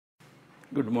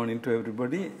Good morning to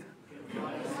everybody.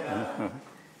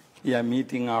 Yeah,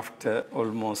 meeting after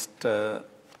almost 3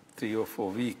 or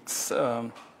 4 weeks.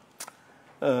 I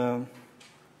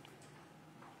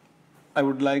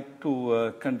would like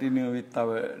to continue with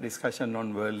our discussion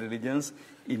on world religions.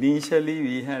 Initially,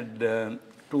 we had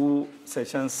 2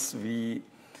 sessions. We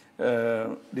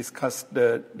discussed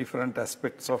different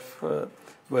aspects of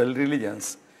world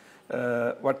religions.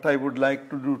 What I would like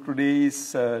to do today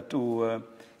is to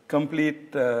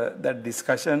complete that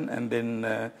discussion, and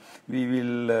then we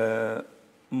will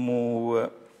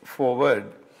move forward.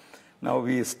 Now,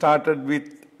 we started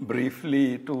with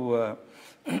briefly to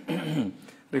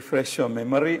refresh your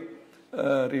memory.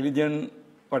 Religion,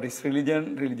 what is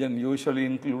religion? Religion usually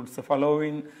includes the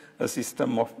following: a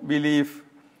system of belief.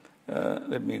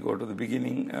 Let me go to the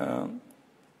beginning.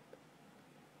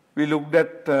 We looked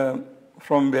at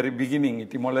from very beginning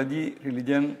etymology.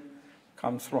 Religion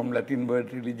comes from Latin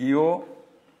word religio,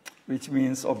 which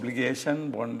means obligation,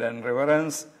 bond and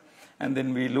reverence. And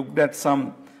then we looked at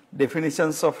some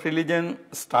definitions of religion,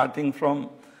 starting from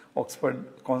Oxford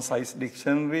Concise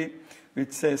Dictionary,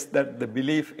 which says that the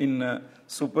belief in a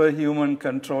superhuman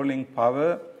controlling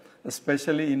power,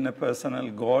 especially in a personal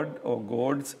god or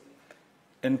gods,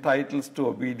 entitles to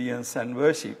obedience and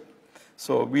worship.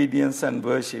 So obedience and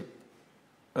worship,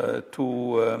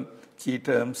 2 key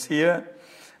terms here.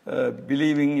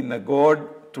 Believing in a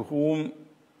God to whom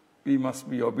we must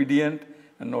be obedient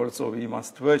and also we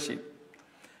must worship.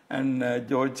 And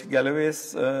George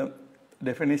Galloway's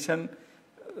definition,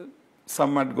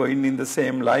 somewhat going in the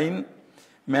same line: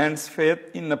 man's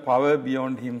faith in a power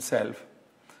beyond himself.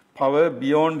 Power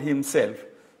beyond himself.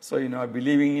 So,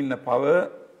 believing in a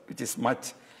power which is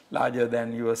much larger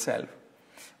than yourself,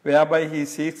 whereby he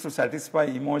seeks to satisfy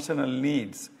emotional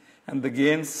needs and the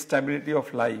gains stability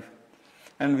of life,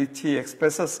 and which he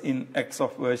expresses in acts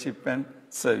of worship and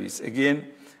service. Again,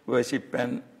 worship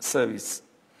and service.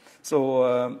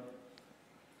 So,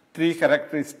 3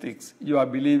 characteristics. You are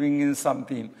believing in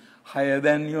something higher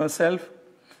than yourself,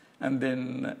 and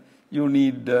then you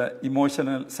need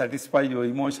satisfy your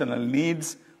emotional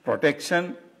needs,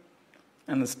 protection,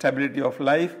 and stability of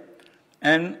life,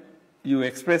 and you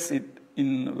express it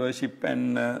in worship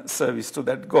and service to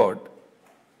that God.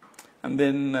 And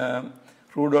then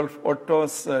Rudolf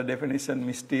Otto's definition,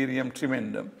 mysterium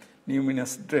tremendum,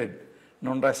 numinous dread,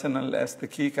 non-rational as the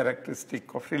key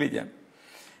characteristic of religion.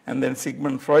 And then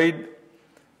Sigmund Freud,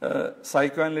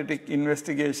 psychoanalytic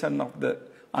investigation of the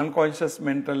unconscious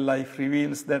mental life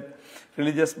reveals that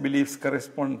religious beliefs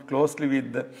correspond closely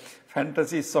with the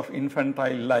fantasies of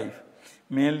infantile life,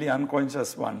 mainly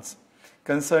unconscious ones,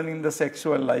 concerning the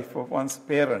sexual life of one's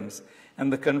parents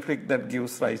and the conflict that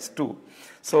gives rise to.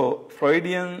 So,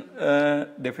 Freudian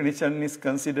definition is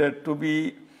considered to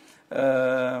be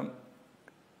kind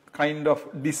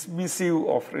of dismissive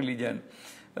of religion.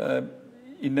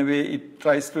 In a way, it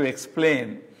tries to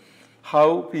explain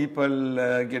how people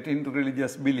get into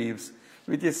religious beliefs,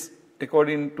 which is,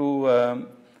 according to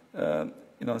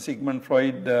Sigmund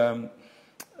Freud,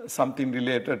 something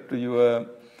related to your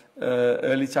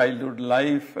early childhood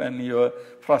life and your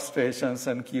frustrations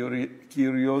and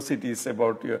curiosities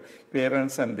about your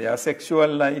parents and their sexual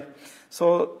life.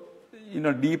 So,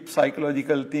 deep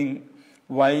psychological thing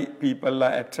why people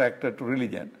are attracted to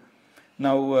religion.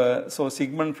 Now, so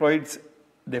Sigmund Freud's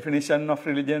definition of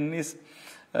religion is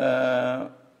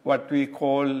what we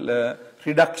call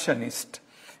reductionist.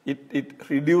 It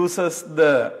reduces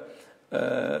the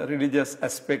religious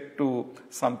aspect to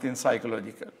something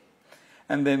psychological.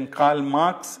 And then Karl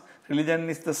Marx, religion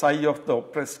is the sigh of the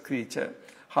oppressed creature,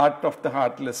 heart of the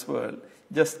heartless world,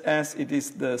 just as it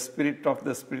is the spirit of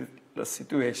the spiritless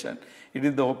situation. It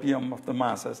is the opium of the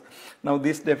masses. Now,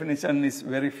 this definition is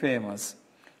very famous.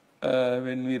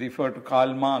 When we refer to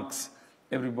Karl Marx,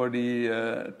 everybody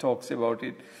talks about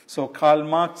it. So, Karl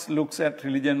Marx looks at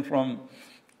religion from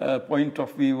a point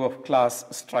of view of class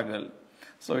struggle.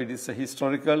 So, it is a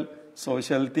historical,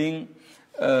 social thing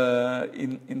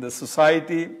in the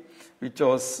society, which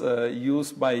was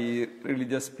used by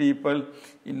religious people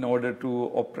in order to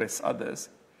oppress others.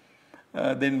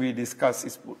 Then we discuss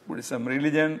is Buddhism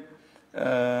religion,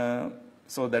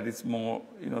 so that is more,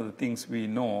 the things we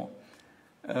know.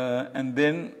 And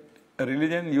then a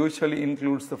religion usually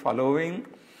includes the following: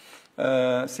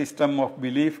 system of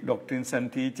belief, doctrines and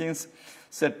teachings,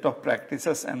 set of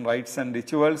practices and rites and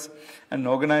rituals, an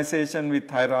organization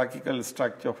with hierarchical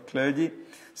structure of clergy,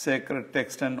 sacred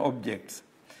text and objects.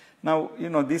 Now,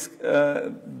 this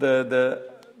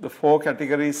the 4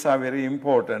 categories are very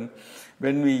important.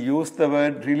 When we use the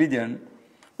word religion,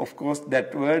 of course,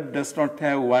 that word does not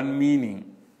have one meaning.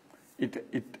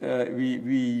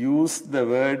 we use the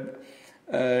word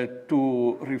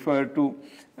to refer to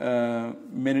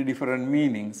many different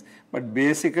meanings. But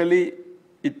basically,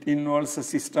 it involves a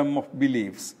system of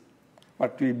beliefs,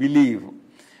 what we believe.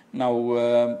 Now,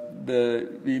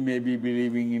 we may be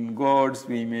believing in gods,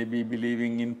 we may be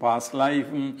believing in past life,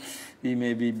 we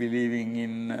may be believing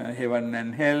in heaven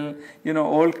and hell,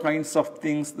 all kinds of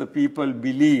things the people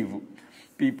believe.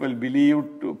 People believe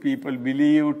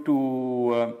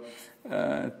to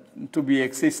be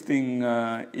existing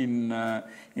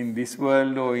in this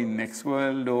world or in next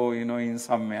world or in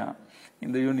somewhere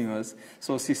in the universe.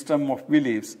 So system of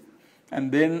beliefs. And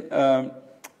then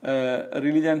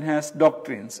religion has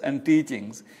doctrines and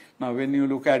teachings. Now when you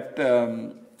look at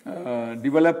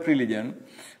developed religion,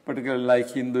 particularly like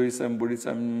Hinduism,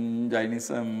 Buddhism,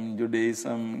 Jainism,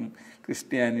 Judaism,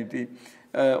 Christianity,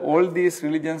 all these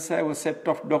religions have a set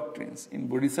of doctrines. In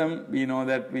Buddhism, we know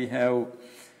that we have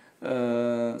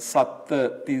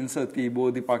Satta, Tinsati,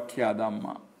 Bodhipakkhya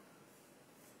Dhamma,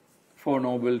 Four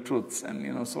Noble Truths,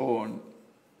 and so on,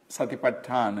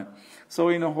 Satipatthana. So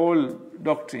in a whole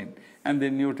doctrine. And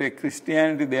then you take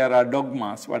Christianity, there are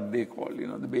dogmas, what they call,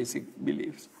 the basic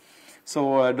beliefs.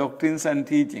 So doctrines and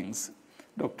teachings,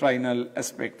 doctrinal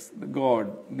aspects, the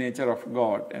God, nature of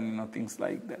God, and things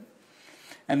like that.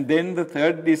 And then the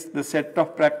third is the set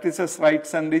of practices,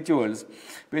 rites and rituals.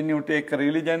 When you take a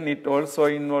religion, it also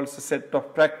involves a set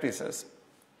of practices,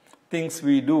 things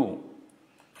we do,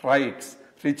 rites,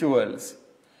 rituals.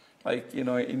 Like, in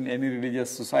any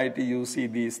religious society, you see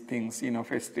these things,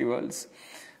 festivals,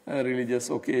 religious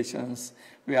occasions,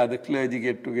 where the clergy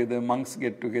get together, monks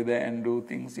get together and do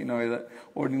things, where the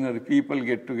ordinary people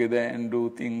get together and do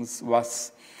things.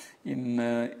 Vas in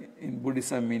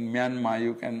Buddhism, in Myanmar,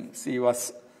 you can see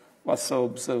Vasa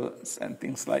observers and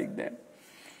things like that.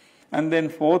 And then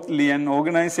fourthly, an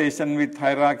organization with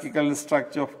hierarchical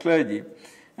structure of clergy.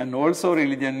 And also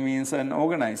religion means an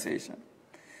organization.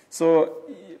 So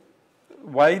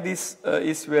why this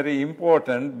is very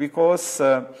important? Because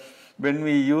when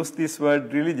we use this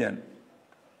word religion,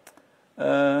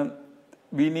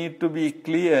 we need to be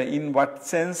clear in what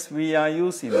sense we are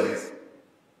using this.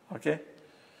 Okay?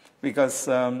 Because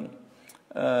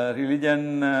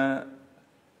religion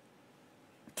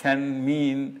can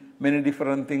mean many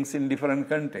different things in different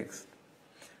contexts.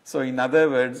 So in other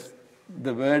words,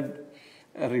 the word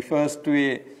refers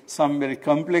to some very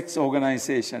complex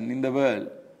organization in the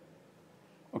world.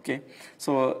 Okay?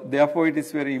 So therefore it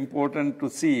is very important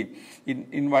to see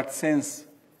in what sense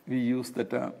we use the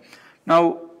term.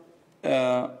 Now,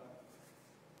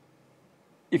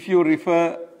 if you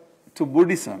refer to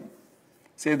Buddhism,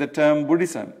 say the term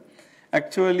Buddhism,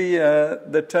 actually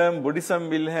the term Buddhism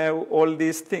will have all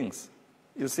these things,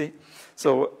 you see.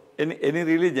 So any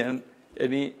religion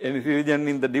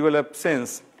in the developed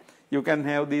sense, you can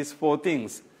have these four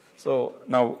things. So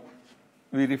now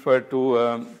we refer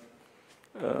to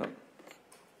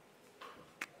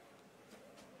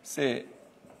say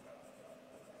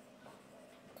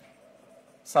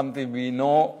something we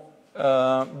know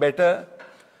better.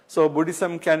 So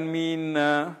Buddhism can mean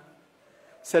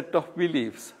set of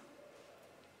beliefs.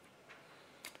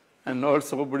 And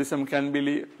also Buddhism can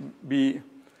be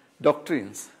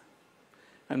doctrines.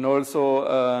 And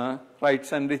also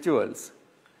rites and rituals.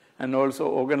 And also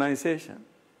organization.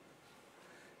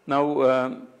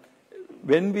 Now,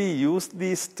 when we use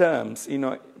these terms,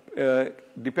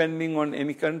 depending on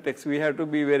any context, we have to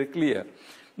be very clear.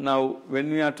 Now,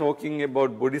 when we are talking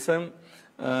about Buddhism,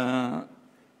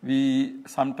 we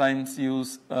sometimes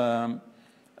use to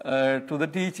the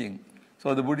teaching.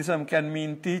 So the Buddhism can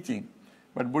mean teaching,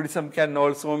 but Buddhism can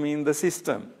also mean the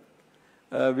system.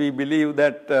 We believe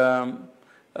that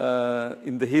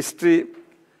in the history,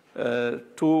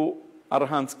 two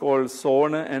Arhants called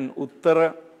Sona and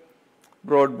Uttara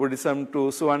brought Buddhism to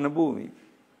Suvarnabhumi.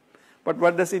 But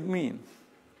what does it mean?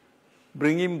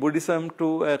 Bringing Buddhism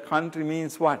to a country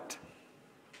means what?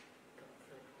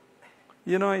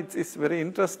 It's very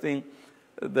interesting.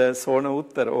 The Sona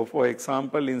Uttara, or for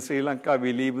example, in Sri Lanka,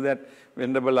 we believe that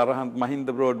Venerable Arahant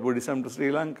Mahinda brought Buddhism to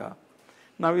Sri Lanka.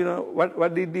 Now,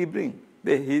 what did he bring?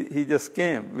 He just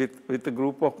came with a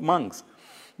group of monks.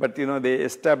 But, they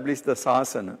established the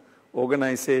Sasana,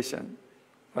 organization,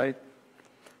 right?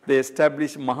 They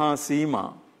established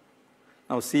Mahasima.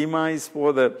 Now, Sima is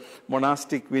for the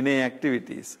monastic Vinay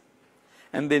activities.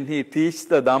 And then he teaches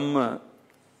the Dhamma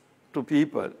to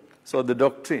people, so the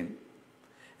doctrine.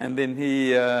 And then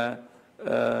he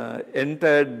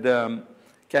entered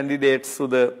candidates to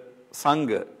the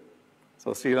Sangha.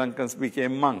 So Sri Lankans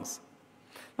became monks.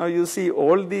 Now you see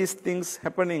all these things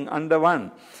happening under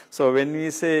one. So when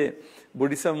we say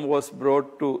Buddhism was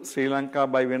brought to Sri Lanka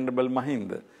by Venerable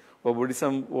Mahinda, or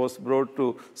Buddhism was brought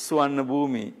to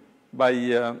Suvarnabhumi by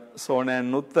Sona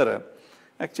and Nuttara.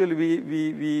 Actually,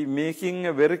 we making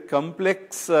a very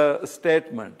complex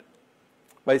statement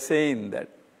by saying that.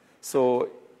 So,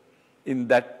 in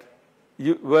that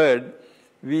word,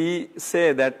 we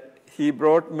say that he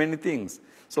brought many things.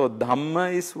 So,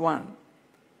 Dhamma is one.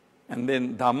 And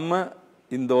then Dhamma,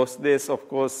 in those days, of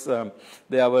course,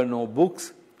 there were no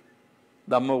books.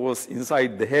 Dhamma was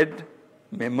inside the head,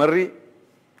 memory.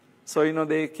 So,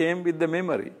 they came with the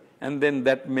memory. And then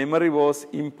that memory was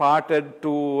imparted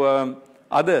to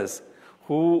others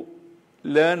who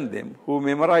learned them, who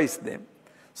memorized them.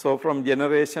 So, from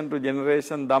generation to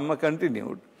generation, Dhamma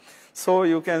continued. So,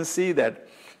 you can see that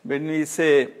when we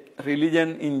say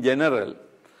religion in general,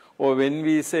 or when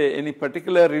we say any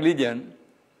particular religion,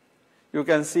 you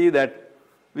can see that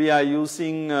we are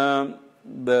using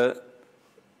the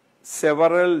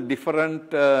several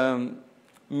different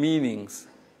meanings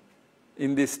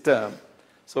in this term.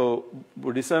 So,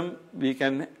 Buddhism, we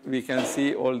can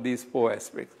see all these four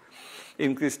aspects.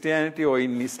 In Christianity or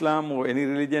in Islam or any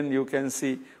religion, you can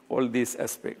see all these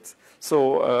aspects.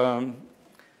 So,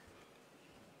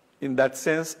 in that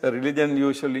sense, a religion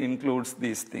usually includes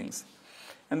these things.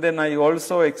 And then I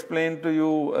also explained to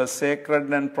you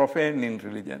sacred and profane in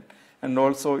religion, and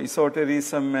also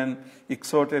esotericism and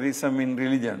exotericism in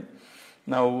religion.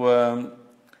 Now,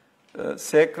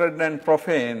 sacred and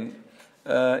profane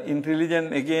in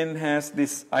religion again has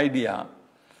this idea.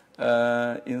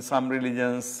 In some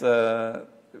religions,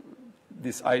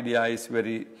 this idea is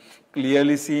very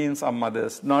clearly seen, some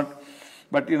others not.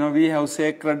 But we have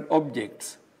sacred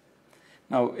objects.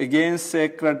 Now, against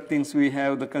sacred things, we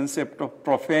have the concept of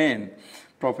profane.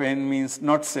 Profane means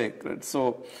not sacred.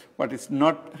 So, what is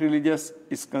not religious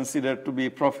is considered to be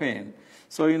profane.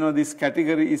 So, this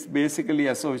category is basically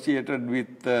associated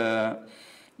with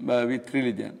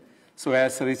religion. So,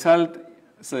 as a result,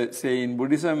 say in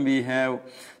Buddhism, we have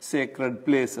sacred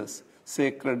places,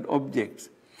 sacred objects.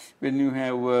 When you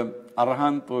have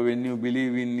Arahant, or when you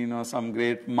believe in some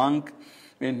great monk,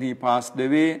 when he passed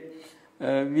away,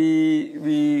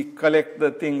 we collect the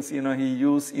things he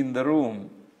used in the room.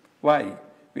 Why?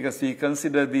 Because we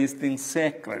consider these things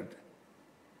sacred.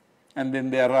 And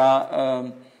then there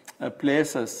are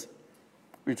places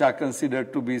which are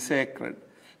considered to be sacred.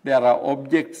 There are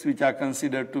objects which are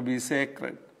considered to be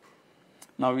sacred.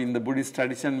 Now, in the Buddhist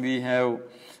tradition, we have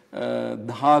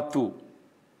dhatu.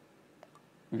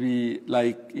 We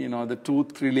like, the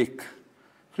tooth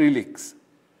relics.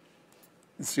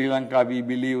 In Sri Lanka, we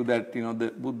believe that,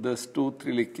 the Buddha's tooth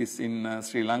relic is in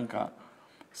Sri Lanka.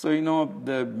 So,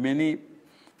 the many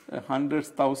hundreds,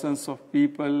 thousands of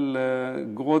people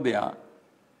go there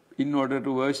in order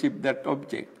to worship that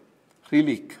object,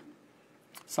 relic,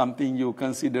 something you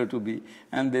consider to be.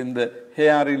 And then the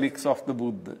hair relics of the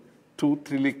Buddha,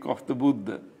 tooth relic of the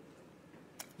Buddha,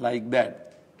 like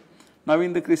that. Now,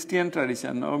 in the Christian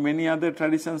tradition or many other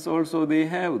traditions also, they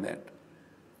have that.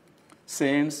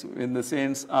 Saints, when the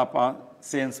saints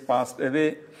passed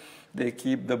away, they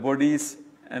keep the bodies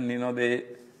and they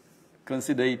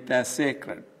consider it as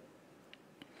sacred.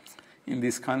 In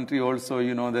this country also,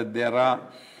 that there are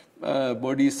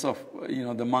bodies of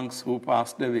the monks who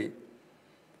passed away.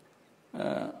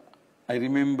 I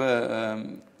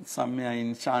remember somewhere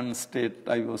in Shan state,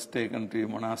 I was taken to a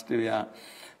monastery where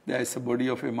there is a body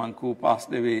of a monk who passed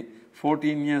away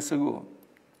 14 years ago.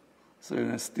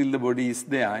 So, still the body is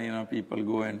there, people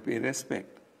go and pay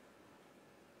respect.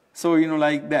 So,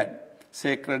 like that,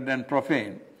 sacred and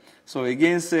profane. So,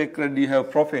 against sacred you have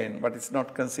profane, but it's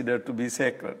not considered to be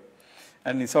sacred.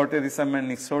 And esotericism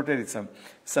and exotericism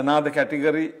is another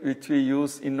category which we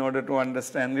use in order to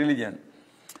understand religion.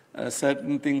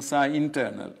 Certain things are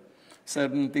internal,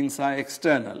 certain things are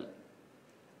external.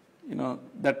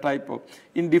 That type of.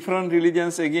 In different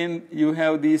religions, again, you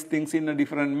have these things in a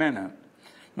different manner.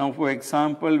 Now, for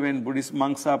example, when Buddhist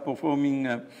monks are performing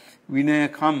Vinaya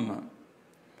Kamma,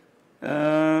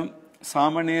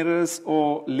 Samaneras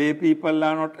or lay people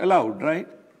are not allowed, right?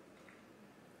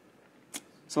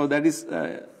 So, that is,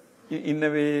 in a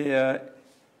way,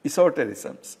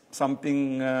 esotericism,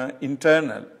 something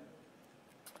internal,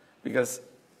 because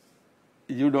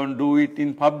you don't do it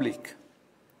in public.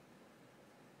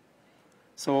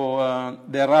 So,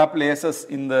 there are places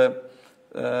in the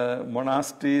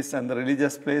monasteries and the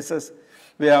religious places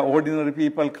where ordinary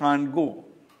people can't go.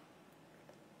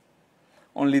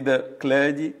 Only the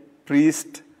clergy,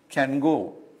 priest can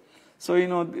go.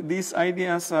 So, these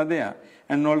ideas are there.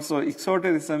 And also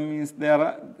exotericism means there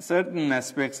are certain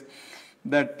aspects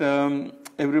that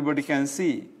everybody can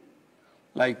see.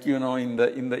 Like, in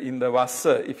the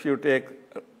Vassa, if you take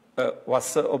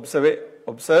Vassa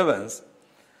observance,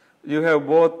 you have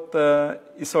both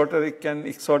esoteric and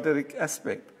exoteric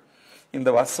aspect. In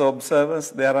the Vassa observance,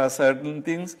 there are certain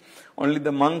things only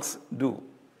the monks do,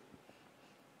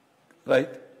 right?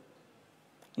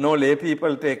 No lay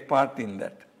people take part in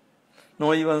that.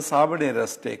 No even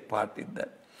Sabaneras take part in that.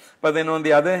 But then on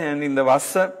the other hand, in the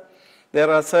Vassa, there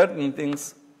are certain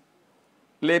things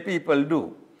lay people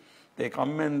do. They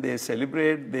come and they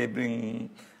celebrate, they bring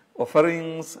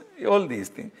offerings, all these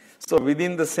things. So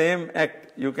within the same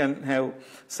act, you can have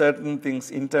certain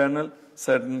things internal,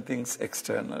 certain things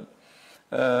external.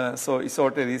 So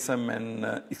esotericism and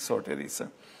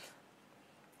exotericism.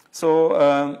 So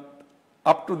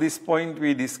up to this point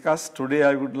we discussed. Today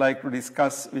I would like to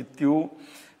discuss with you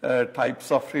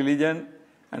types of religion,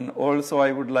 and also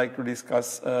I would like to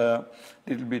discuss a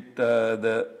little bit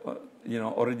the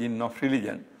origin of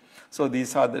religion. So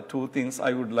these are the two things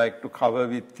I would like to cover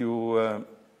with you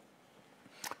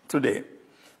today.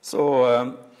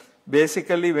 So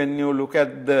basically, when you look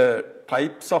at the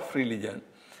types of religion,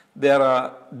 there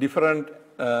are different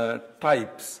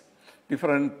types,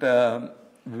 different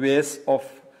ways of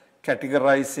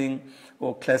categorizing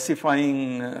or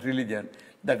classifying religion.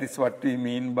 That is what we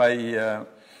mean by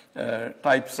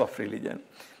types of religion.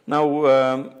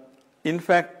 Now, in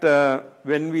fact,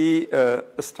 when we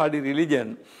study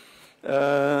religion,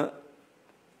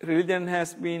 religion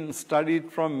has been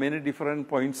studied from many different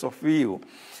points of view.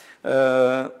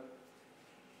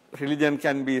 Religion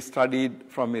can be studied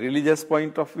from a religious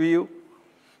point of view,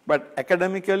 but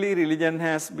academically religion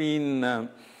has been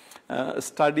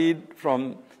studied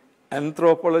from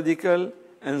anthropological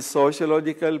and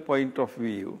sociological point of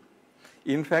view.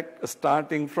 In fact,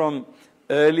 starting from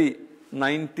early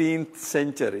 19th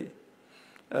century,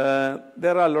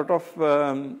 there are a lot of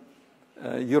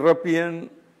European,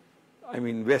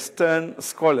 Western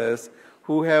scholars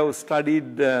who have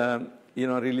studied,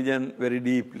 religion very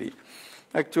deeply.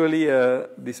 Actually,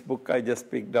 this book I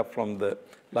just picked up from the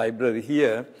library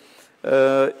here.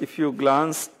 If you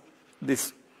glance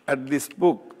at this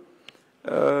book,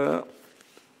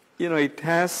 it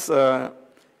has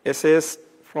essays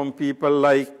from people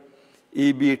like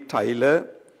E.B. Tylor,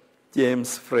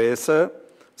 James Fraser,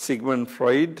 Sigmund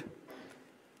Freud,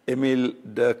 Emil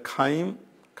Durkheim,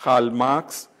 Karl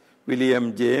Marx,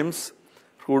 William James,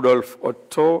 Rudolf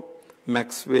Otto,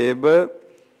 Max Weber,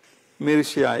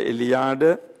 Mircea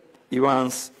Eliade,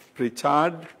 Evans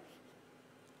Pritchard,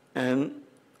 and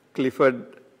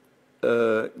Clifford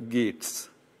Geertz.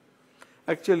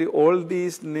 Actually, all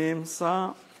these names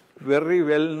are very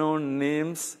well-known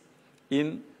names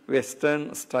in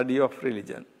Western study of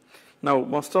religion. Now,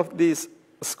 most of these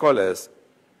scholars,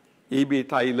 E.B.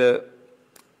 Tylor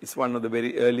is one of the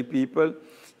very early people.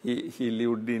 He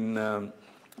lived in early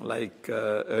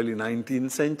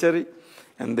 19th century.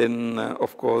 And then,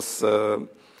 of course,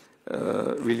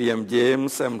 William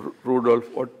James and Rudolf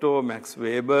Otto, Max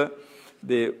Weber,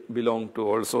 they belong to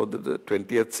also the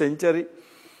 20th century.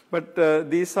 But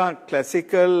these are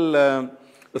classical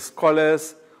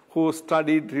scholars who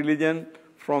studied religion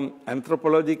from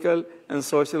anthropological and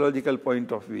sociological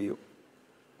point of view.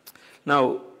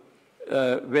 Now,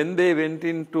 when they went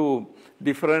into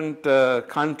different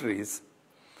countries,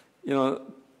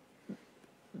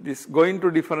 this going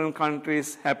to different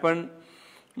countries happened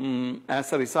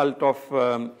as a result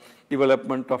of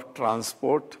development of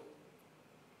transport,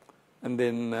 and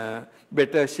then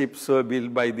better ships were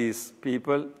built by these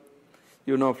people.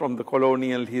 From the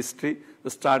colonial history,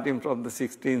 starting from the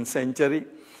 16th century,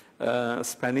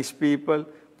 Spanish people,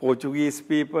 Portuguese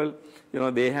people,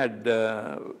 they had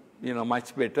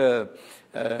much better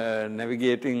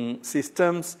navigating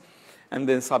systems. And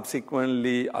then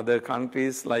subsequently other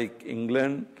countries like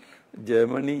England,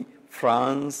 Germany,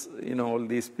 France, all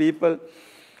these people.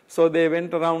 So they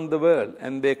went around the world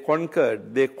and they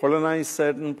conquered, they colonized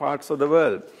certain parts of the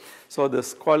world. So the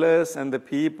scholars and the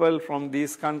people from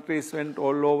these countries went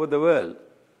all over the world.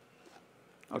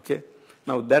 Okay.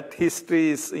 Now that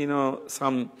history is,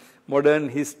 some modern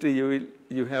history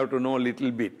you have to know a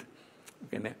little bit.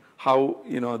 Okay. How,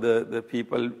 the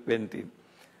people went in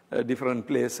different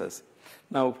places.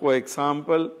 Now, for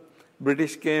example,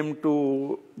 British came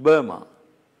to Burma,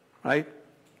 right?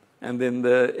 And then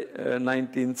the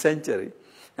 19th century.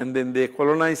 And then they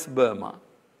colonized Burma.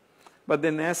 But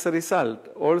then as a result,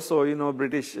 also,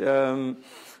 British,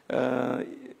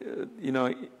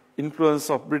 influence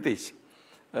of British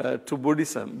to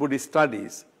Buddhism, Buddhist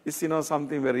studies is,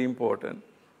 something very important.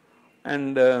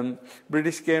 And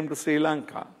British came to Sri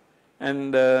Lanka.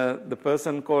 And the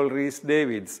person called Rhys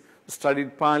Davids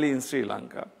studied Pali in Sri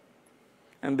Lanka.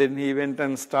 and then he went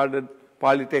and started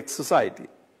Polytech Society,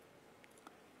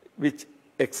 which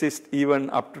exists even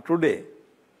up to today.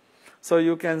 So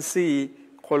you can see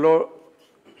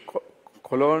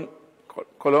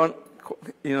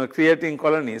creating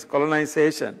colonies,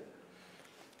 colonization,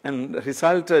 and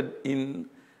resulted in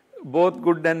both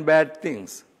good and bad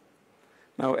things.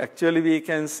 Now, actually, we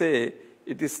can say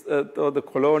it is the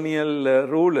colonial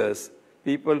rulers,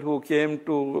 people who came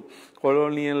to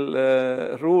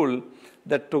colonial rule,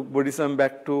 that took Buddhism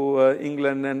back to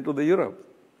England and to the Europe.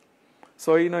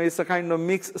 So, it's a kind of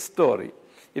mixed story.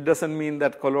 It doesn't mean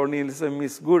that colonialism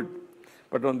is good.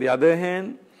 But on the other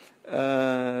hand,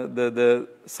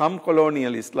 some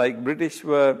colonialists, like British,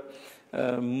 were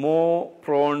more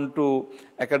prone to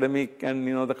academic and,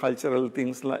 the cultural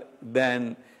things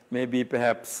than maybe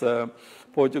perhaps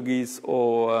Portuguese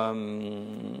or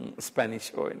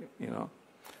Spanish or,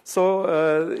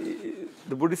 So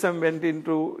the Buddhism went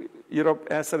into Europe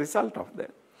as a result of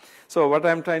that. So what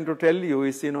I'm trying to tell you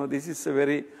is, this is a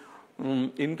very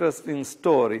interesting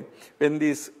story. When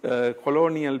these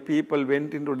colonial people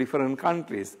went into different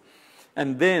countries,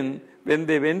 and then when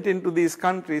they went into these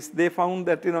countries, they found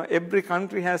that, every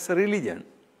country has a religion.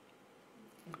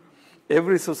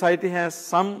 Every society has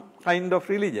some kind of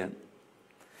religion.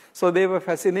 So they were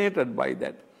fascinated by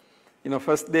that.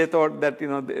 First they thought that,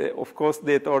 of course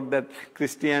they thought that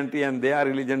Christianity and their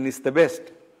religion is the best.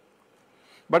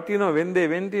 But, when they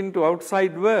went into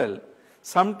outside world,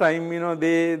 sometime,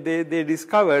 they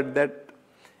discovered that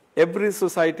every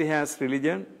society has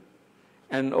religion,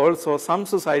 and also some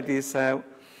societies have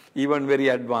even very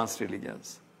advanced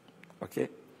religions. Okay?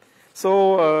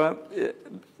 So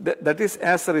that is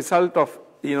as a result of,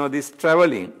 this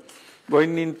traveling,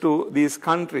 going into these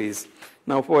countries.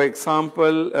 Now, for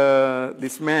example,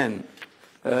 this man,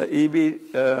 E.B.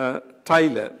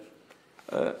 Tyler,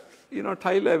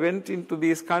 Tyler went into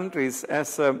these countries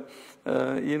as the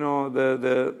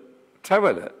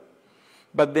traveler.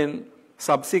 But then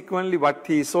subsequently what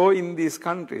he saw in these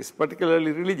countries,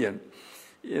 particularly religion,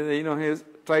 he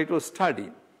tried to study.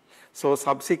 So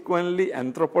subsequently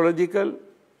anthropological,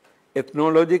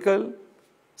 ethnological,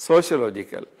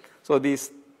 sociological. So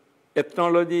these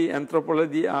ethnology,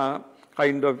 anthropology are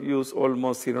kind of used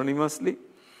almost synonymously,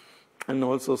 and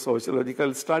also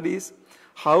sociological studies.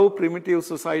 How primitive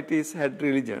societies had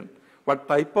religion, what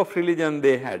type of religion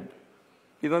they had.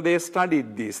 They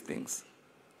studied these things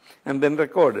and then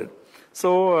recorded.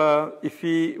 So if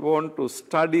we want to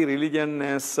study religion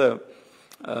as a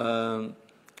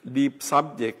deep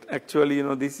subject, actually,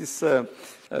 this is a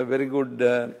very good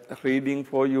reading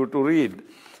for you to read.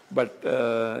 But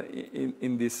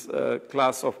in this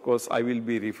class, of course, I will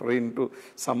be referring to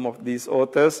some of these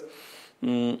authors.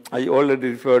 I already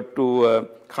referred to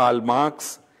Karl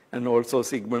Marx and also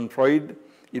Sigmund Freud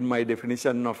in my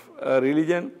definition of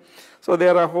religion. So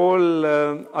there are whole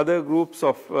other groups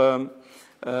of,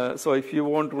 so if you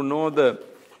want to know the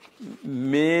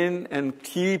main and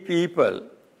key people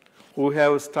who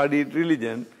have studied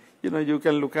religion, you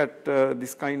can look at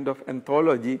this kind of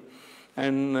anthology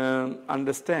and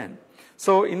understand.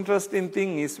 So interesting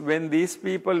thing is, when these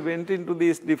people went into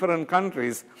these different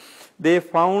countries, they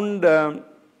found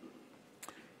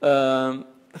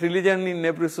religion in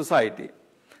every society,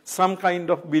 some kind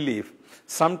of belief,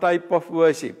 some type of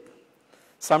worship,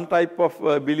 some type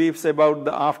of beliefs about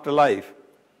the afterlife,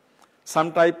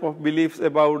 some type of beliefs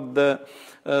about the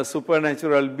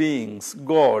supernatural beings,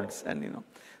 gods, and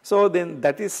So then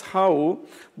that is how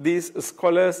these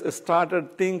scholars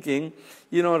started thinking,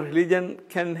 religion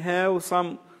can have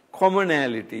some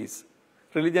commonalities.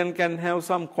 Religion can have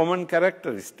some common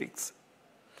characteristics,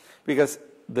 because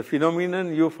the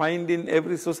phenomenon you find in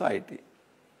every society.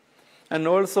 And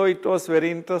also it was very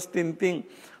interesting thing,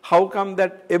 how come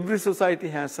that every society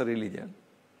has a religion?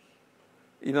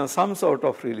 Some sort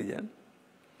of religion.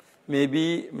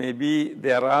 Maybe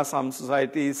there are some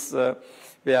societies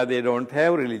where they don't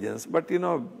have religions, but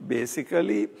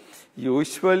basically,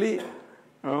 usually,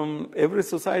 every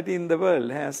society in the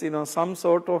world has some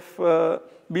sort of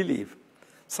belief,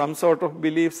 some sort of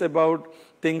beliefs about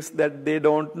things that they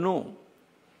don't know,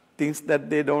 things that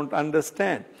they don't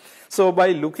understand. So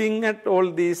by looking at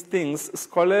all these things,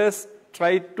 scholars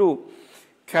try to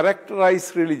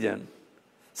characterize religion,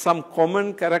 some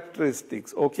common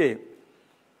characteristics. Okay,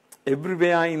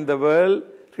 everywhere in the world,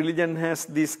 religion has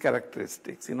these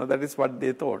characteristics. That is what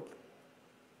they thought.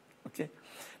 Okay.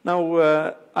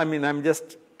 Now, I'm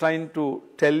just trying to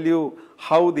tell you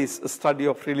how this study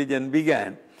of religion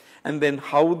began, and then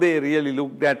how they really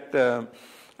looked at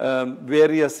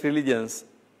various religions,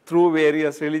 through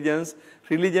various religions,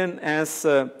 religion as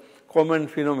a common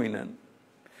phenomenon.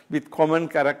 with common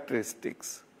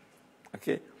characteristics.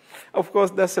 Okay. Of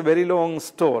course, that's a very long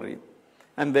story.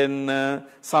 And then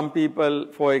some people,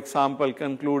 for example,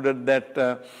 concluded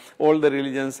that all the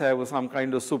religions have some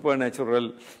kind of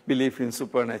supernatural belief in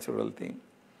supernatural thing.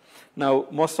 Now,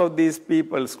 most of these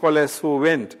people, scholars who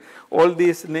went, all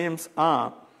these names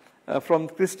are from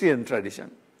Christian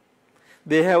tradition.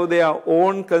 They have their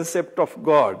own concept of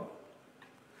God.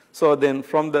 So then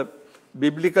from the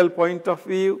biblical point of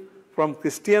view, from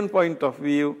Christian point of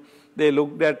view, they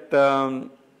looked at other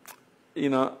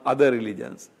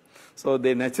religions. So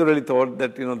they naturally thought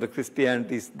that the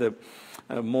Christianity is the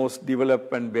most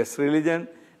developed and best religion,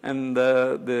 and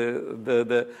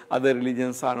the other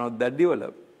religions are not that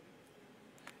developed.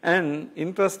 And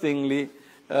interestingly,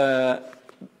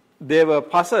 they were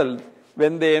puzzled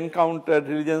when they encountered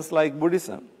religions like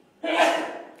Buddhism,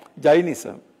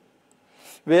 Jainism,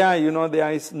 where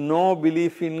there is no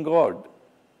belief in God.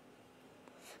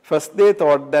 First, they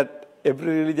thought that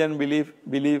every religion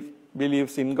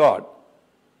believes in God.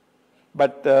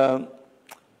 But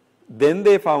then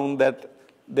they found that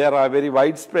there are very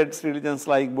widespread religions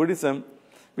like Buddhism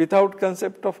without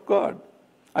concept of God.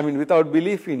 I mean, without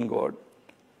belief in God.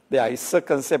 There is a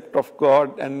concept of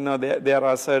God, and there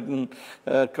are certain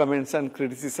comments and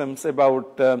criticisms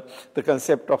about the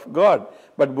concept of God.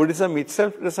 But Buddhism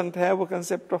itself doesn't have a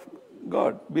concept of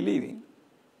God, belief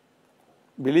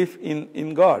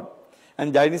in God.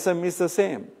 And Jainism is the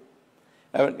same.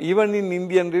 Even in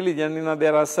Indian religion,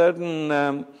 there are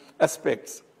certain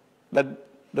aspects that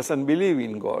doesn't believe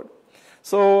in God.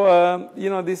 So,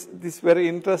 this very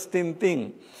interesting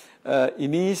thing.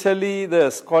 Initially,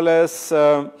 the scholars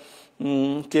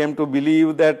came to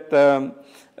believe that,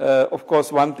 of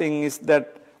course, one thing is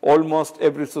that almost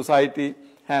every society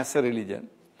has a religion.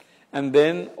 And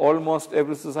then almost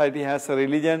every society has a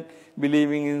religion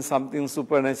believing in something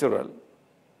supernatural.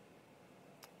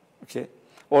 Okay.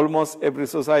 Almost every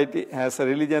society has a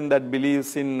religion that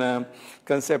believes in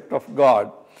concept of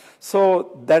God.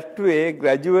 So that way,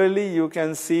 gradually you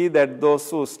can see that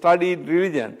those who studied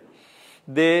religion,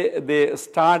 they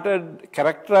started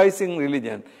characterizing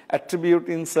religion,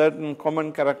 attributing certain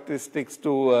common characteristics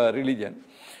to religion.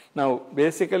 Now,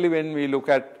 basically when we look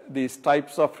at these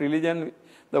types of religion,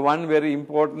 the one very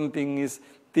important thing is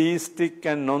theistic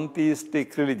and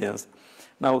non-theistic religions.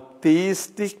 Now,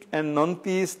 theistic and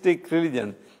non-theistic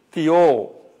religion,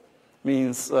 theo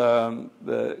means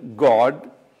the God,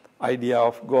 idea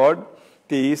of God,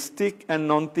 theistic and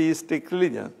non-theistic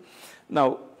religion.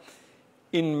 Now,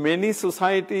 in many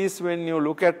societies, when you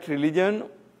look at religion,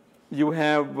 you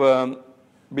have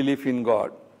belief in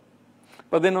God.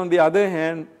 But then on the other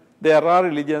hand, there are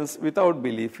religions without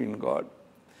belief in God.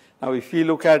 Now, if we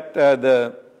look at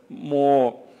the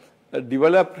more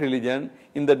developed religion,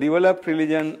 in the developed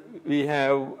religion, we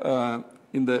have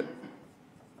in the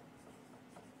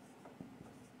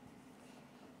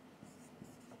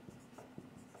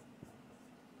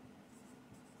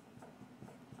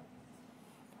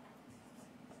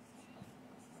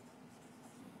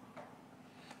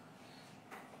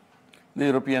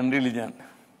European religion.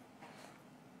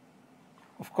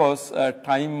 Of course,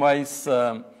 time-wise,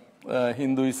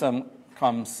 Hinduism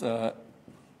comes.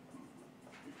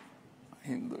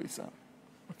 Hinduism,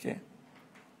 okay.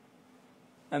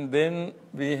 And then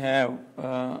we have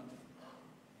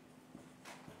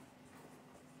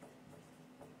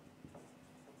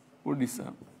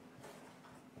Buddhism.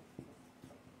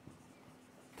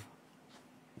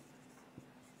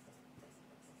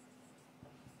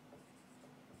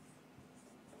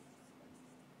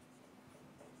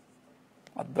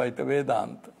 Advaita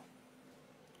Vedanta.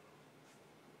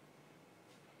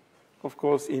 Of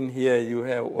course, in here you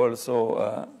have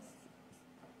also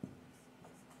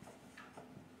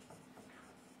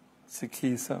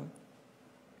Sikhism,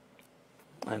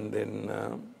 and then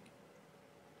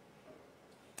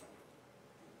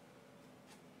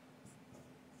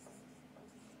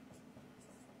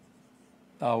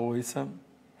Taoism,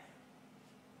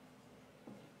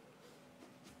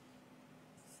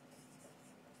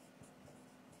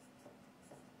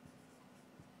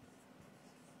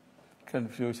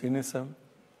 Confucianism,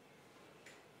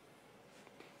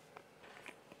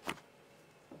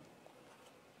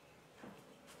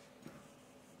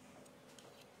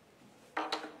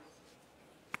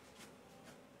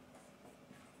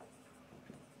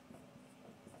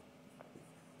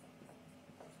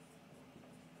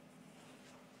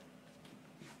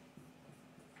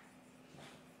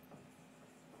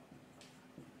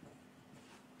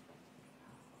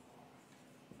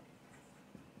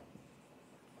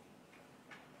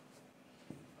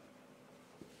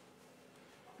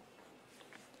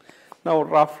 Now,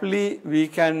 roughly, we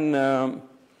can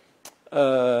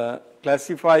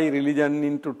classify religion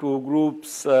into two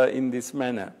groups in this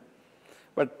manner.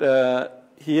 But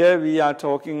here we are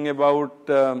talking about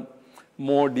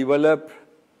more developed,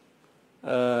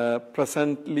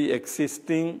 presently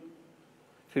existing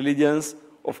religions,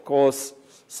 of course,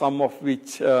 some of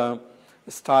which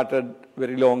started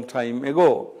very long time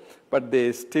ago, but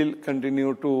they still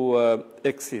continue to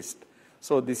exist.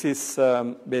 So this is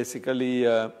basically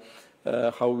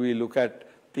how we look at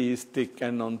theistic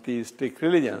and non-theistic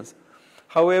religions.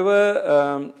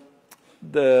 However,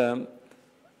 the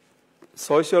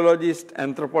sociologists,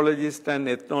 anthropologists, and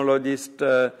ethnologists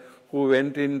who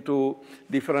went into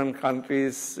different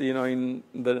countries, in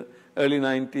the early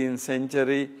 19th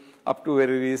century up to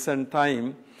very recent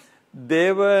time,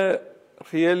 they were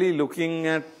really looking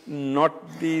at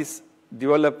not these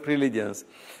developed religions.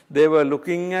 They were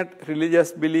looking at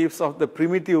religious beliefs of the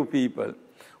primitive people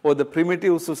or the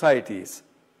primitive societies.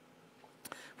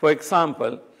 For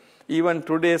example, even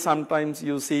today sometimes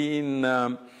you see in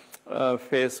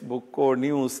Facebook or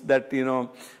news that,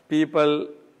 people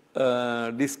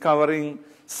discovering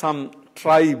some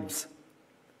tribes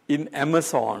in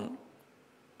Amazon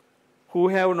who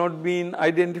have not been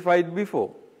identified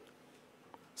before.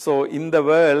 So in the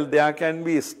world, there can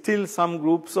be still some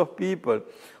groups of people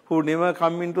who never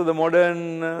come into the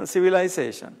modern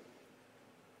civilization.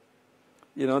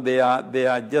 They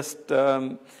are just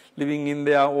living in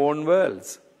their own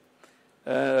worlds.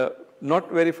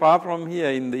 Not very far from here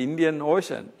in the Indian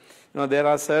Ocean, there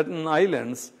are certain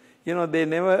islands, they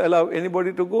never allow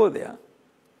anybody to go there.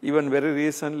 Even very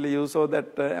recently you saw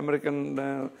that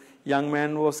American young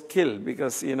man was killed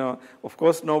because, of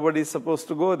course nobody is supposed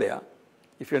to go there.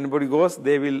 If anybody goes,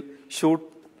 they will shoot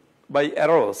by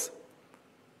arrows.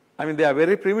 I mean, they are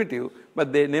very primitive,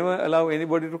 but they never allow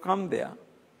anybody to come there.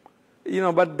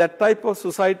 But that type of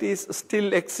societies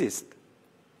still exist.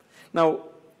 Now,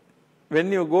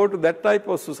 when you go to that type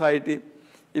of society,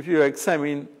 if you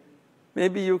examine,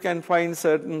 maybe you can find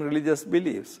certain religious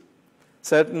beliefs.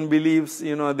 Certain beliefs,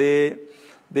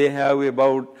 they have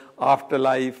about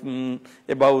afterlife,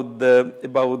 about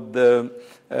the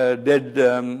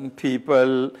dead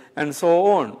people, and so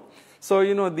on.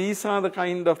 So, these are the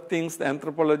kind of things the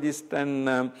anthropologists and,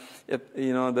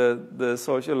 the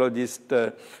sociologists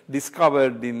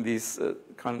discovered in these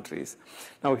countries.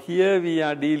 Now, here we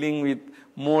are dealing with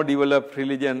more developed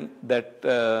religion that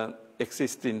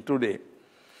exist in today.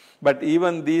 But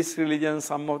even these religions,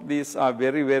 some of these are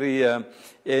very, very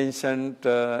ancient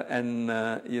and,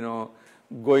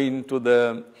 going to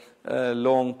the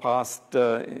long past,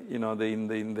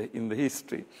 in the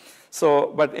history.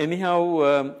 So, but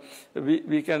anyhow,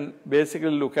 we can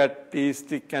basically look at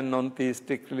theistic and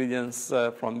non-theistic religions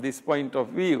from this point of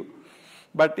view.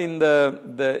 But in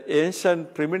the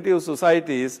ancient primitive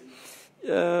societies,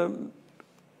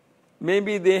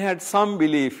 maybe they had some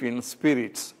belief in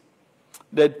spirits,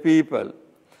 dead people.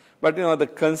 But,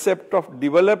 the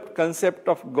developed concept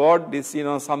of God is,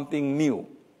 something new.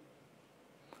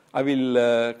 I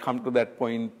will come to that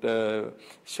point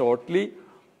shortly.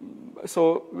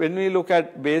 So, when we look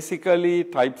at basically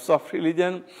types of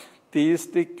religion,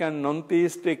 theistic and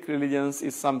non-theistic religions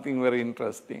is something very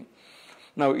interesting.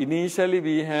 Now, initially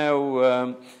we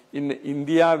have, in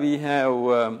India we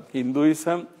have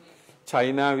Hinduism,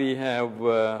 China we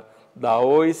have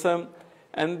Taoism,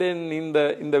 and then in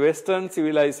the Western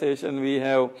civilization we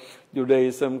have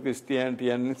Judaism,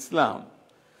 Christianity, and Islam.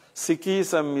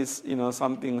 Sikhism is,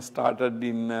 something started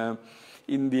in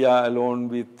India alone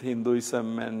with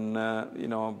Hinduism and,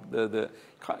 the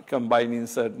combining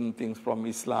certain things from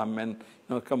Islam and,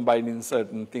 combining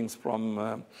certain things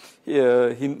from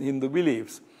Hindu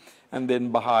beliefs. And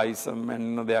then Baha'ism,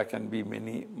 and there can be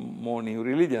many more new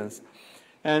religions.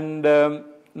 And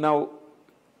now,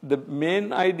 the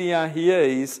main idea here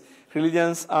is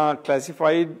religions are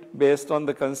classified based on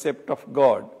the concept of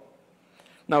God.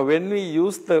 Now, when we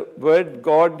use the word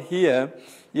God here,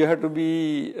 you have to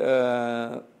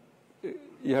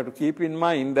keep in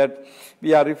mind that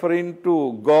we are referring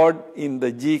to God in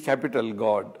the G capital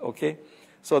God, okay?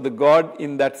 So the God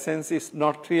in that sense is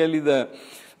not really the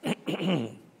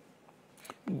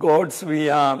gods we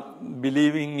are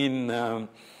believing in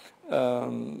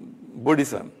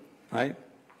Buddhism, right?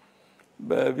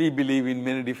 We believe in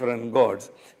many different gods.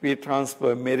 We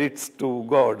transfer merits to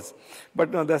gods.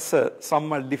 But no, that's a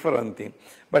somewhat different thing.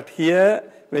 But here,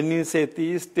 when you say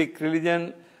theistic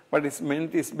religion, what is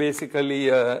meant is basically,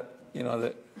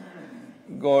 the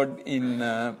God in,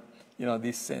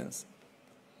 this sense.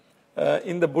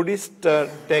 In the Buddhist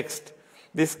text,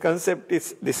 this concept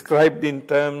is described in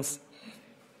terms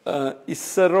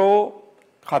Issaro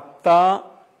Katta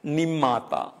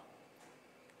Nimmata.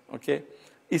 Okay,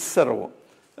 Issaro.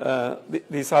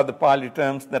 These are the Pali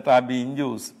terms that are being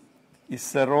used.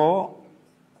 Issaro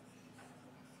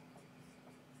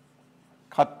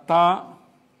Katta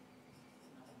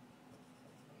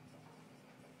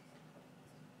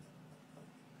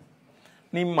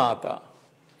Nimmata.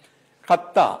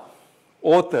 Katta,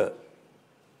 author,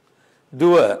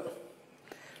 doer.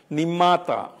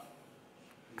 Nimmata,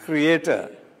 creator.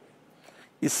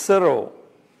 Issaro,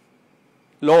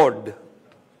 Lord.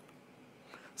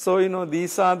 So,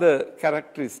 these are the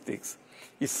characteristics.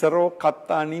 Issaro,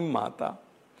 Katta, Nimmata.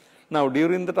 Now,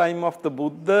 during the time of the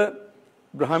Buddha,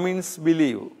 Brahmins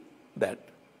believe that.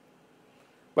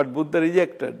 But Buddha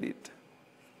rejected it.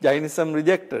 Jainism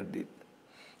rejected it.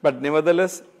 But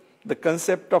nevertheless, the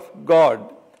concept of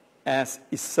God as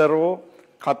Issaro,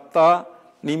 Katta,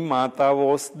 Nimmata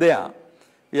was there.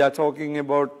 We are talking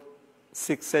about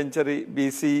 6th century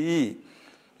BCE,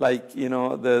 like,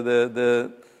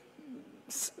 the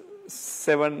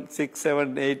 7, 6,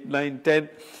 7, 8, 9, 10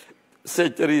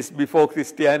 centuries before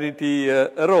Christianity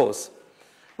arose.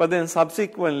 But then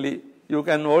subsequently, you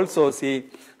can also see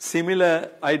similar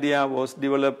idea was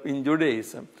developed in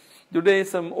Judaism.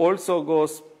 Judaism also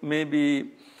goes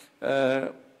maybe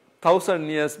 1,000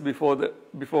 years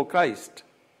before Christ.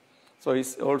 So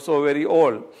it's also very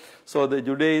old. So the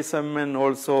Judaism and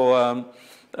also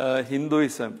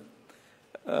Hinduism,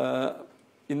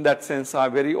 in that sense, are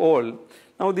very old.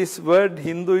 Now this word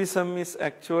Hinduism is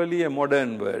actually a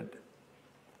modern word.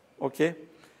 Okay?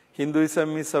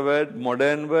 Hinduism is a word,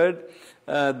 modern word.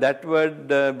 That word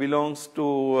belongs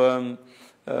to,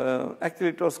 actually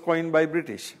it was coined by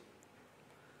British.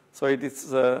 So it is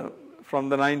from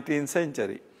the 19th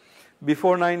century.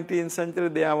 Before 19th century,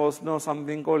 there was no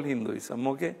something called Hinduism,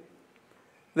 okay?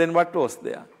 Then what was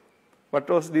there? What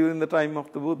was during the time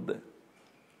of the Buddha?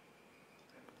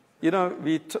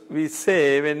 We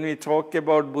say when we talk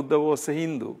about Buddha was a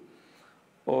Hindu,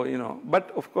 or, but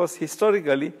of course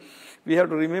historically, we have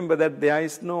to remember that there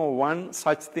is no one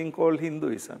such thing called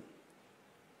Hinduism.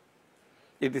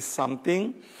 It is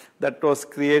something that was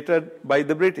created by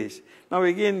the British. Now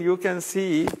again, you can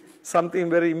see something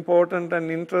very important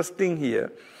and interesting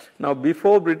here. Now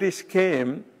before British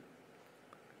came,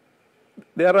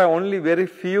 there are only very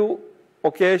few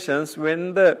occasions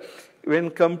when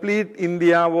complete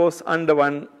India was under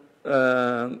one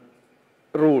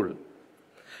rule.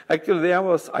 Actually, there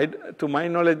was, to my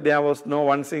knowledge, there was no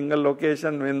one single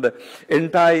occasion when the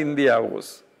entire India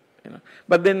was.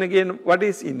 But then again, what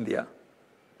is India?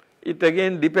 It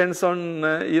again depends on,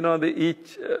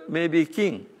 each maybe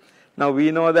king. Now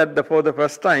we know that for the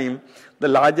first time, the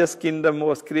largest kingdom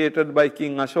was created by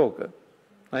King Ashoka,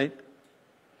 right?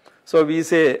 So we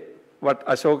say what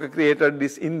Ashoka created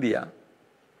is India.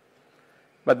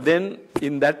 But then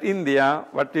in that India,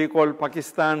 what we call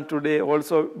Pakistan today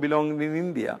also belongs in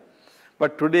India.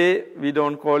 But today we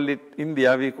don't call it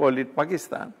India, we call it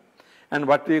Pakistan. And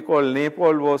what we call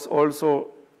Nepal was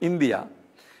also India.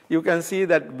 You can see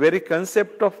that very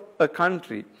concept of a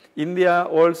country, India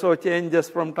also changes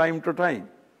from time to time,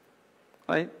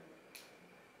 right?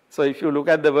 So if you look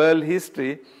at the world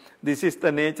history, this is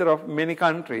the nature of many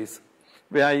countries,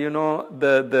 where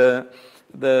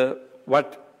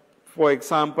what, for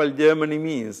example, Germany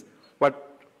means,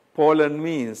 what Poland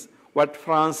means, what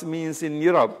France means in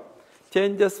Europe,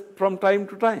 changes from time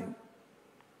to time.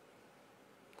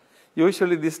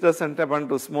 Usually this doesn't happen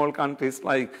to small countries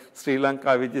like Sri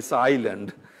Lanka, which is an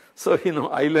island. So,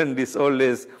 island is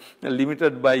always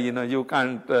limited by, you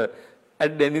can't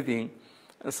add anything.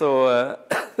 So,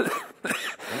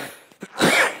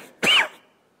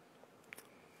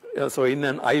 so in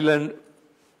an island,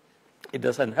 it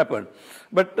doesn't happen.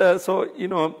 But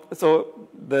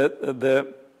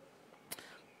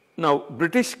now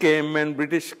British came and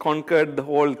British conquered the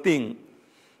whole thing,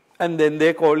 and then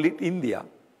they called it India.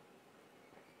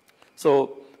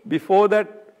 So before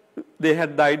that, they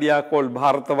had the idea called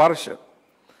Bharatavarsha.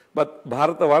 But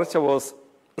Bharatavarsha was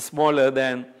smaller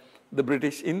than the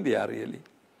British India, really,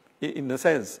 in a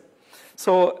sense.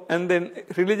 So, and then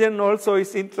religion also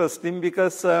is interesting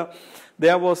because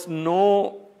there was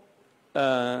no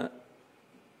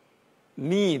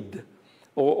need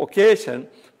or occasion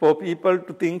for people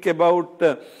to think about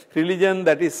religion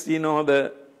that is,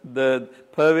 the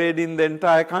pervading the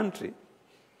entire country.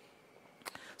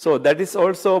 So that is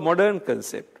also a modern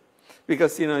concept,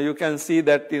 because you can see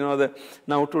that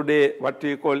now today what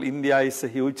we call India is a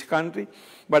huge country,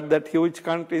 but that huge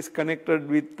country is connected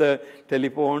with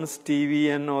telephones, TV,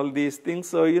 and all these things.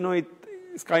 So it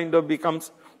kind of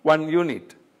becomes one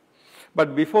unit.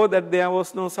 But before that, there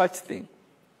was no such thing.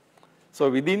 So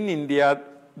within India,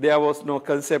 there was no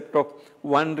concept of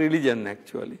one religion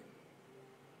actually.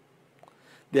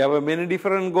 There were many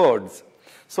different gods.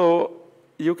 So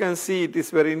you can see it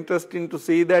is very interesting to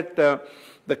see that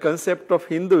the concept of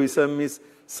Hinduism is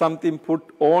something put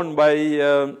on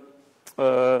by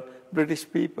British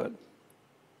people.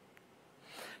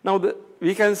 Now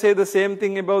we can say the same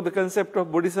thing about the concept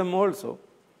of Buddhism also.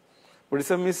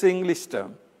 Buddhism is an English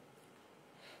term.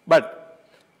 But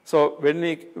so when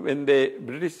the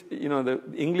British, the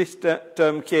English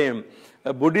term came,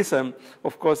 Buddhism,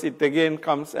 of course, it again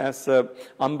comes as an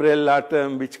umbrella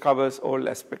term which covers all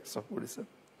aspects of Buddhism.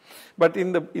 But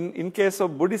in case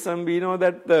of Buddhism, we know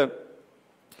that the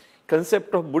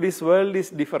concept of Buddhist world is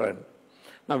different.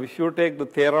 Now, if you take the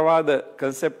Theravada,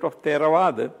 concept of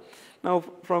Theravada, now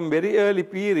from very early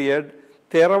period,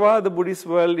 Theravada Buddhist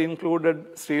world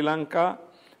included Sri Lanka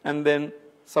and then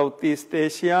Southeast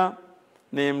Asia,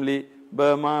 namely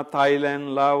Burma,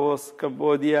 Thailand, Laos,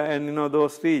 Cambodia, and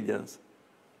those regions.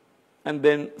 And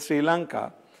then Sri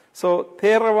Lanka. So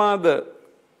Theravada,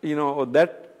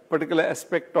 that particular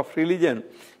aspect of religion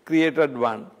created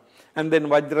one. And then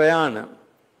Vajrayana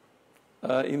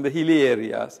in the hilly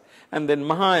areas. And then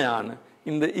Mahayana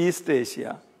in the East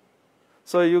Asia.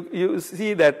 So you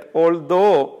see that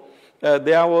although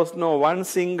there was no one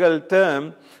single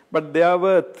term, but there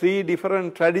were three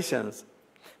different traditions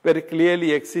very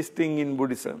clearly existing in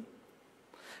Buddhism.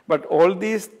 But all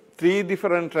these three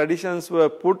different traditions were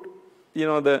put,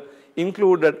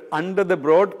 included under the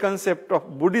broad concept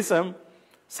of Buddhism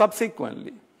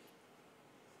subsequently.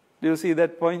 Do you see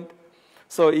that point?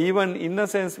 So even in a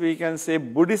sense we can say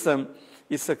Buddhism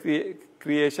is a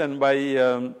creation by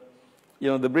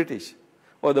the British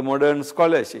or the modern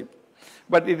scholarship.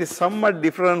 But it is somewhat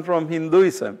different from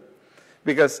Hinduism,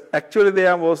 because actually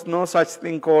there was no such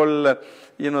thing called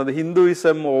the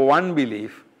Hinduism or one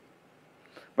belief.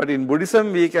 But in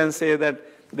Buddhism we can say that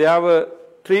there were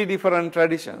three different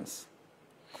traditions.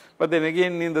 But then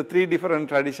again, in the three different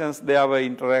traditions there were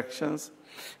interactions.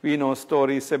 We know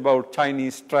stories about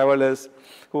Chinese travelers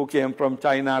who came from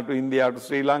China to India to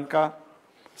Sri Lanka.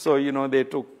 So they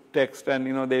took text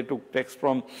and they took text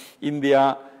from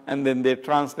India and then they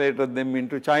translated them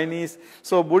into Chinese.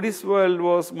 So Buddhist world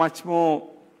was much more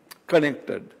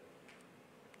connected.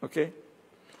 Okay?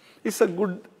 It's a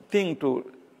good thing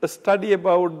to study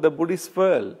about the Buddhist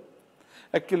world.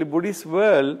 Actually, Buddhist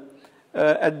world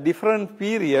at different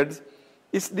periods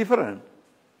is different.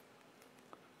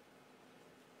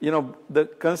 The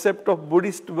concept of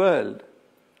Buddhist world,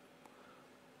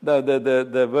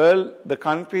 the world, the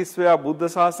countries where Buddha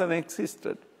Sasana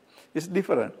existed, is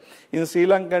different. In Sri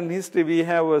Lankan history, we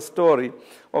have a story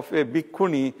of a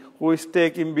bhikkhuni who is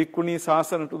taking bhikkhuni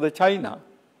Sasana to the China.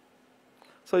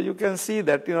 So you can see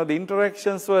that, the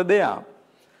interactions were there.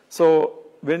 So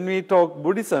when we talk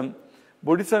Buddhism,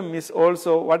 Buddhism is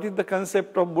also, what is the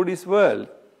concept of Buddhist world?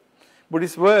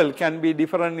 Buddhist world can be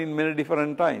different in many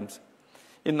different times.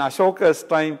 In Ashoka's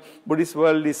time, Buddhist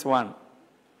world is one.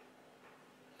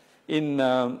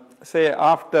 In, say,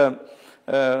 after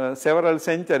several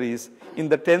centuries, in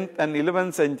the 10th and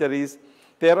 11th centuries,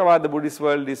 Theravada Buddhist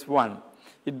world is one.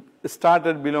 It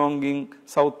started belonging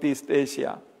Southeast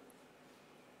Asia.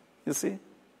 You see?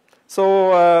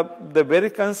 So the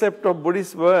very concept of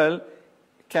Buddhist world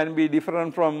can be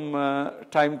different from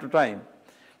time to time.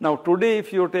 Now today,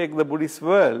 if you take the Buddhist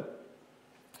world,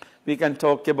 we can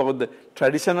talk about the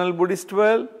traditional Buddhist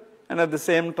world and at the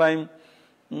same time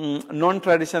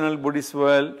non-traditional Buddhist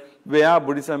world where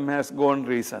Buddhism has gone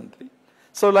recently.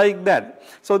 So like that.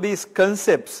 So these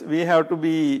concepts we have to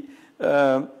be,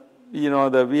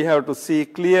 we have to see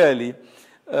clearly.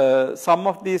 Some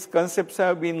of these concepts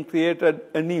have been created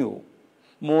anew,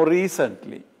 more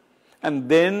recently. And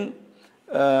then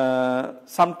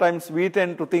sometimes we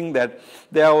tend to think that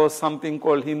there was something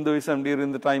called Hinduism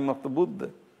during the time of the Buddha.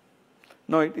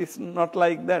 No, it is not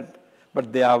like that.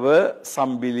 But there were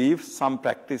some beliefs, some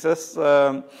practices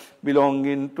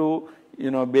belonging to,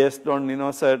 based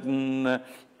on, certain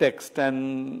text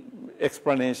and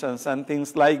explanations and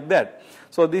things like that.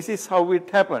 So this is how it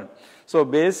happened. So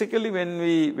basically when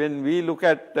we look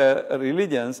at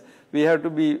religions, we have to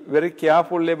be very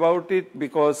careful about it,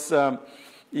 because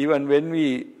even when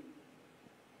we,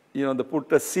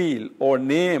 put a seal or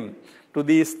name to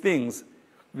these things,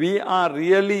 we are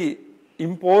really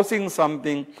imposing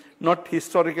something not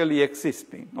historically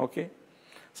existing, okay?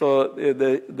 So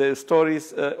the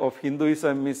stories of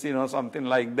Hinduism is, something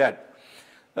like that.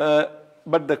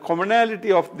 But the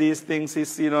commonality of these things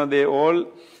is, they all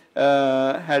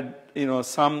had,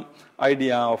 some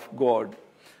idea of God.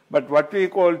 But what we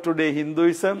call today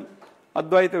Hinduism,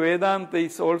 Advaita Vedanta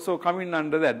is also coming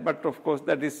under that. But of course,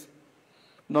 that is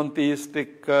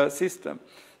non-theistic system.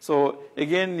 So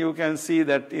again, you can see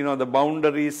that, the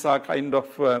boundaries are kind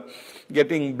of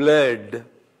getting blurred.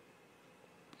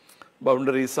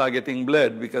 Boundaries are getting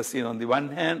blurred because, on the one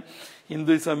hand,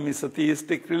 Hinduism is a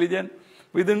theistic religion.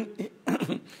 Within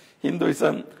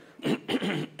Hinduism,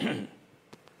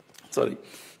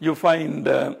 you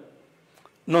find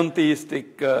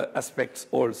non-theistic aspects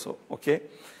also, okay?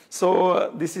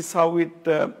 So this is how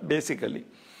it basically,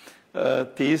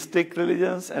 theistic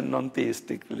religions and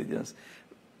non-theistic religions.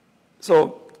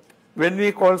 So when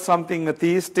we call something a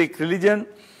theistic religion,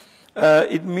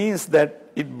 it means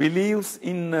that it believes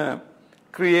in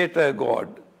Creator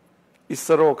God,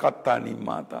 Issaro Katta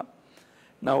Nimmata.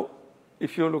 Now,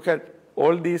 if you look at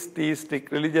all these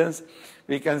theistic religions,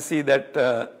 we can see that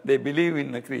they believe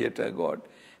in a Creator God.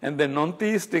 And the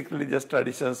non-theistic religious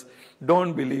traditions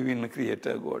don't believe in a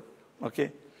Creator God.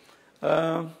 Okay?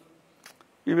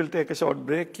 We will take a short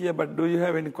break here, but do you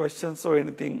have any questions or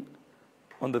anything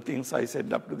on the things I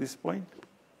said up to this point?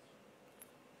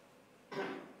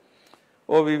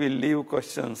 Or we will leave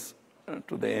questions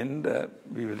to the end.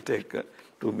 We will take a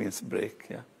 2 minutes break.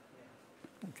 Yeah.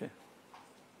 Okay.